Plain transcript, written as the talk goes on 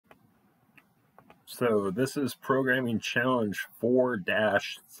So this is Programming Challenge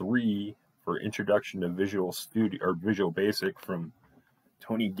 4-3 for Introduction to Visual Studio or Visual Basic from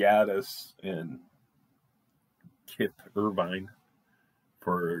Tony Gaddis and Kip Irvine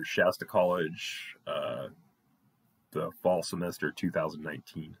for Shasta College, the fall semester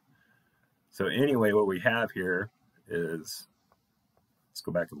 2019. So anyway, what we have here is, let's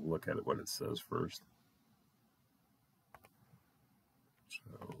go back and look at it, what it says first.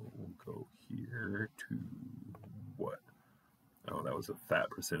 So we'll go here to what? Oh, that was a fat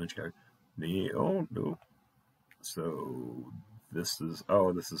percentage card. Oh no. So this is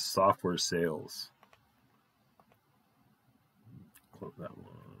software sales. Close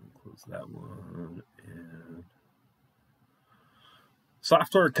that one, and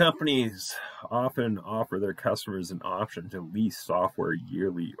software companies often offer their customers an option to lease software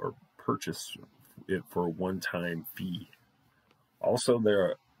yearly or purchase it for a one-time fee. Also,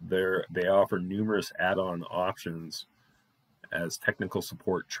 they offer numerous add-on options as technical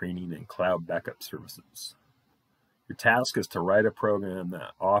support, training, and cloud backup services. Your task is to write a program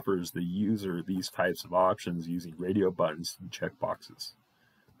that offers the user these types of options using radio buttons and checkboxes.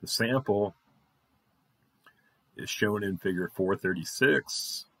 The sample is shown in figure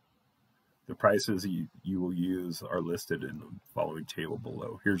 436. The prices you will use are listed in the following table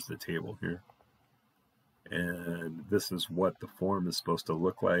below. Here's the table here. And this is what the form is supposed to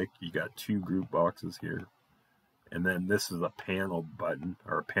look like. You got two group boxes here. And then this is a panel button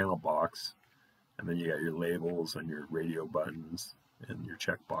or a panel box. And then you got your labels and your radio buttons and your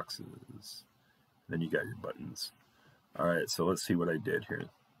check boxes. Then you got your buttons. All right, so let's see what I did here.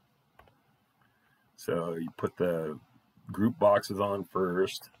 So you put the group boxes on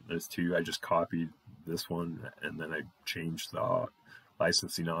first. There's two. I just copied this one and then I changed the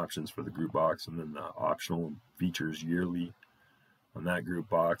licensing options for the group box, and then the optional features yearly on that group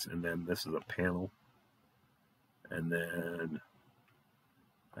box. And then this is a panel. And then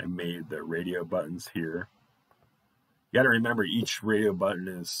I made the radio buttons here. You got to remember each radio button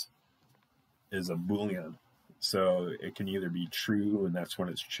is a Boolean. So it can either be true and that's when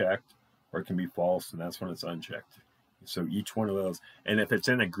it's checked, or it can be false and that's when it's unchecked. So each one of those, and if it's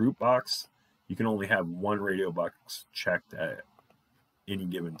in a group box, you can only have one radio box checked at any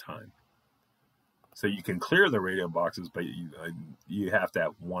given time. So you can clear the radio boxes, but you have to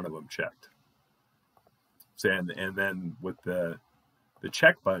have one of them checked. So and then with the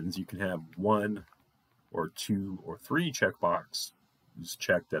check buttons, you can have one or two or three checkboxes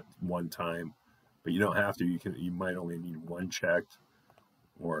checked at one time, but you don't have to. You might only need one checked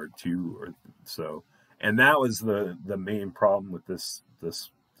or two or so. And that was the main problem with this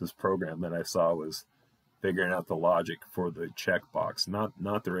program that I saw, was figuring out the logic for the checkbox,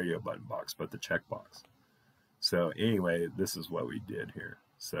 not the radio button box, but the checkbox. So anyway, this is what we did here.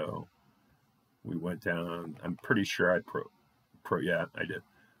 So we went down. I'm pretty sure yeah, I did.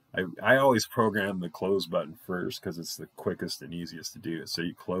 I always program the close button first because it's the quickest and easiest to do. So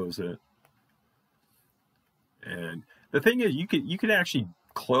you close it, and the thing is, you could actually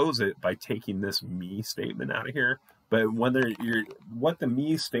close it by taking this me statement out of here. But what the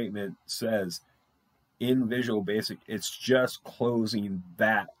me statement says in Visual Basic, it's just closing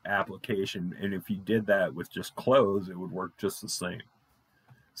that application. And if you did that with just close, it would work just the same.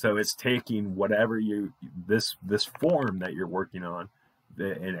 So it's taking whatever this form that you're working on,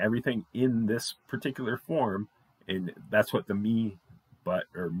 and everything in this particular form, and that's what the me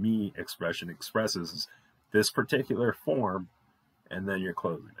expression expresses, is this particular form, and then you're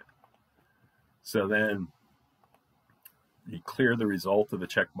closing it. So then you clear the result of the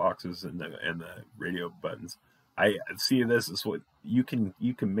check boxes and the radio buttons. I see this is what you can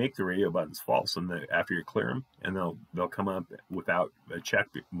make the radio buttons false after you clear them, and they'll come up without a check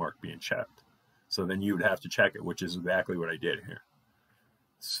mark being checked. So then you would have to check it, which is exactly what I did here.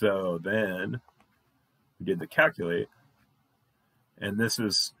 So then we did the calculate, and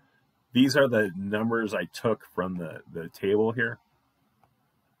these are the numbers I took from the table here.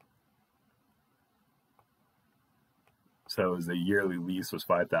 So the yearly lease was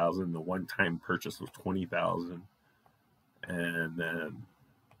 $5,000, the one-time purchase was $20,000, and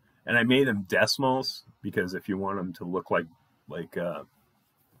I made them decimals because if you want them to look like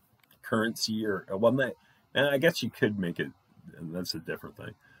currency or and I guess you could make it, and that's a different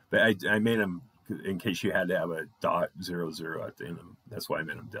thing. But I made them in case you had to have a .00 at the end of them. That's why I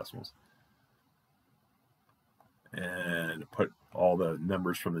made them decimals, and put all the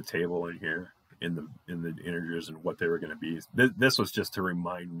numbers from the table in here, in the integers, and what they were going to be. This was just to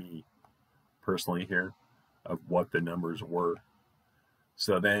remind me personally here of what the numbers were.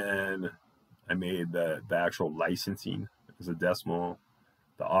 So then I made the actual licensing as a decimal,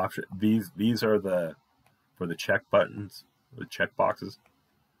 the option. These are the for the check buttons, the check boxes,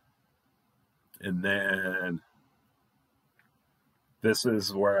 and then this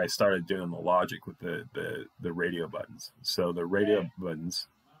is where I started doing the logic with the radio buttons. So the radio buttons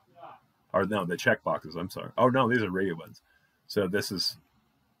are no the check boxes. I'm sorry. Oh no, these are radio buttons. So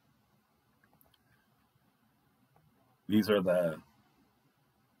these are the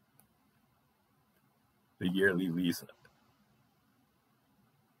yearly lease.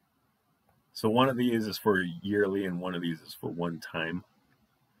 So one of these is for yearly and one of these is for one time.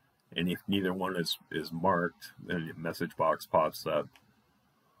 And if neither one is marked, then a message box pops up.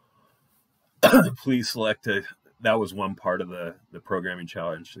 Please select a. That was one part of the programming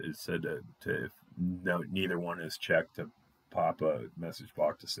challenge. It said no, neither one is checked, to pop a message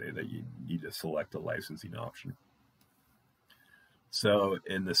box to say that you need to select a licensing option. So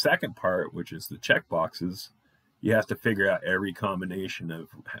in the second part, which is the check boxes, you have to figure out every combination of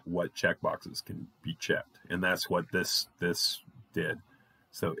what checkboxes can be checked. And that's what this did.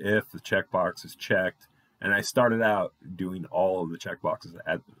 So if the checkbox is checked, and I started out doing all of the checkboxes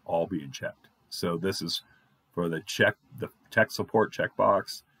all being checked. So this is for the tech support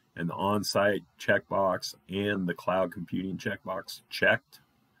checkbox and the on-site checkbox and the cloud computing checkbox checked.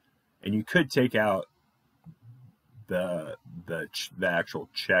 And you could take out the actual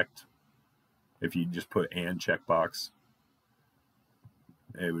checked. If you just put and checkbox,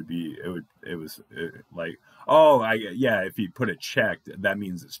 it was like, oh, if you put it checked, that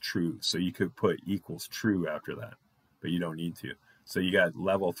means it's true. So you could put equals true after that, but you don't need to. So you got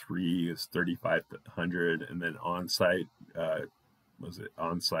level 3 is 3,500, and then on-site,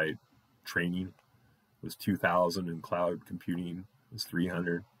 on-site training was 2,000, and cloud computing was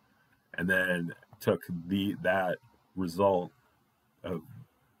 300, and then took that result of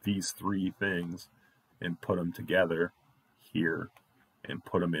these three things and put them together here and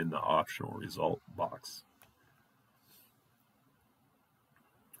put them in the optional result box.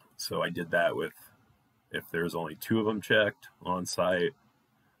 So I did that with, if there's only 2 of them checked, on site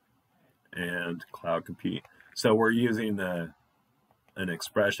and cloud computing. So we're using an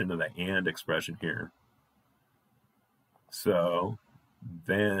expression of the and expression here. So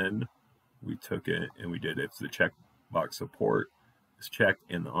then we took it and we did, if the checkbox support is checked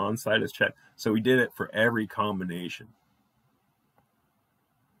and the on-site is checked. So we did it for every combination.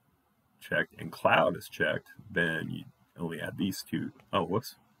 Checked and cloud is checked, then you only add these 2. Oh,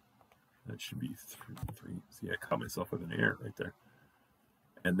 whoops. That should be 3. See, I caught myself with an error right there.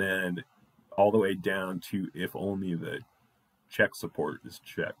 And then all the way down to if only the check support is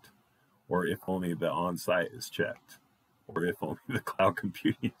checked, or if only the on-site is checked, or if only the cloud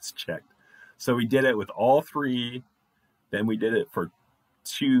computing is checked. So we did it with all 3, then we did it for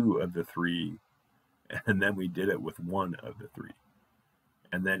 2 of the 3, and then we did it with 1 of the 3.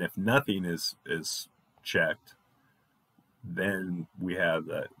 And then if nothing is checked, then we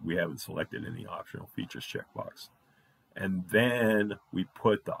haven't selected any optional features checkbox. And then we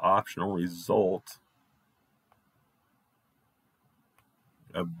put the optional result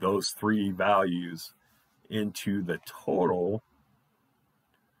of those 3 values into the total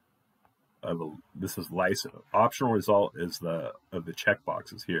of this is license. Optional result is of the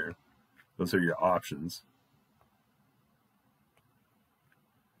checkboxes here. Those are your options.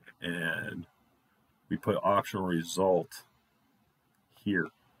 And we put optional result here.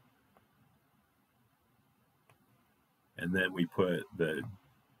 And then we put the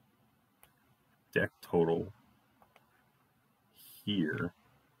deck total here,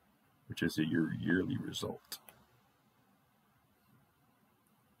 which is your yearly result,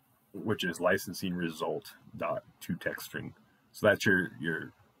 which is licensing result dot to text string. So that's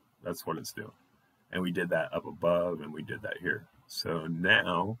that's what it's doing. And we did that up above and we did that here. So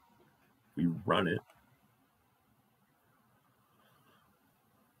now we run it.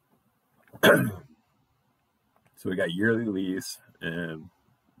 So we got yearly lease and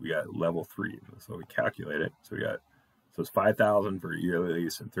we got level 3. So we calculate it. So it's 5,000 for yearly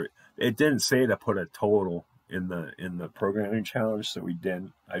lease and 3. It didn't say to put a total in the programming challenge, so we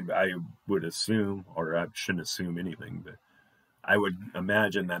didn't. I would assume, or I shouldn't assume anything, but I would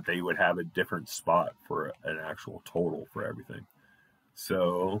imagine that they would have a different spot for an actual total for everything.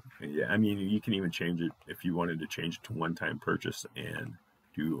 So yeah, I mean, you can even change it if you wanted to change it to one-time purchase and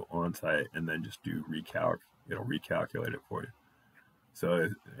do on-site and then just do recalc. It'll recalculate it for you. So,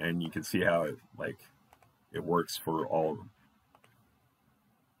 and you can see how it works for all of them.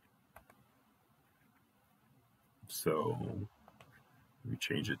 So we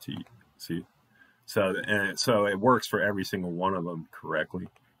change it to see. So it works for every single one of them correctly.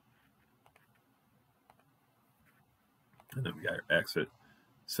 And then we got our exit.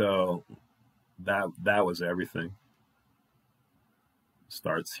 So that was everything.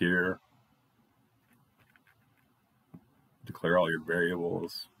 Starts here. Declare all your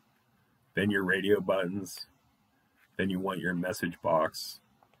variables. Then your radio buttons. Then you want your message box.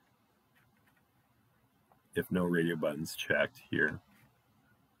 If no radio buttons checked here.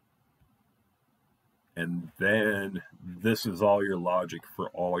 And then this is all your logic for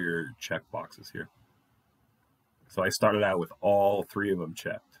all your check boxes here. So I started out with all 3 of them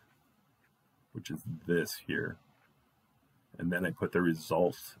checked, which is this here. And then I put the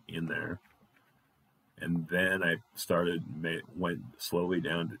results in there. And then I went slowly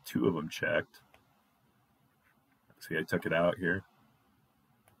down to 2 of them checked. See, I took it out here.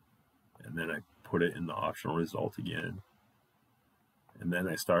 And then I put it in the optional result again. And then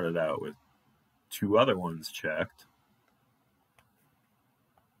I started out with 2 other ones checked.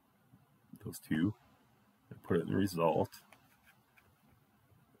 Those 2. I put it in the result.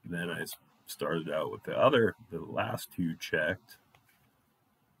 Then I started out with the last 2 checked.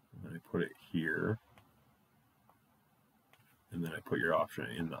 And I put it here. And then I put your option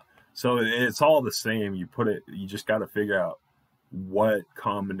in the. So it's all the same. You just got to figure out what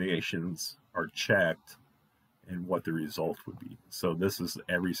combinations are checked and what the result would be. So this is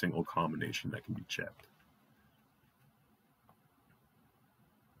every single combination that can be checked.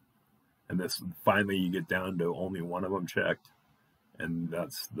 And this, finally you get down to only 1 of them checked, and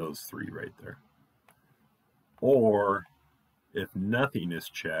that's those 3 right there. Or if nothing is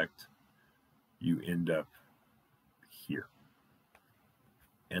checked, you end up here.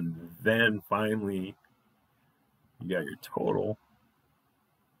 And then finally you got your total.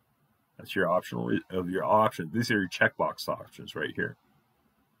 That's your optional of your options. These are your checkbox options right here.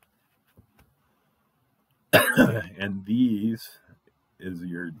 And these is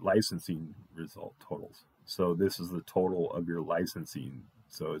your licensing result totals. So this is the total of your licensing.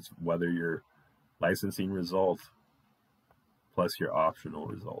 So it's whether your licensing result plus your optional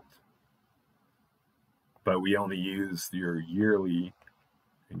result. But we only use your yearly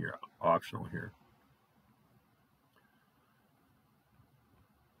and your optional here.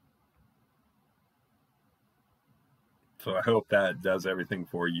 So I hope that does everything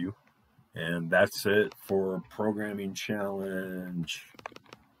for you. And that's it for programming challenge.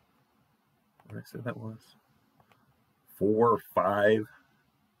 What did I say that was? 4 or 5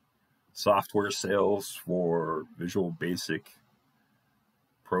 software sales for Visual Basic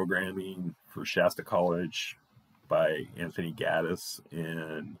programming for Shasta College by Anthony Gaddis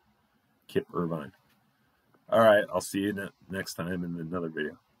and Kip Irvine. All right, I'll see you next time in another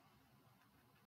video.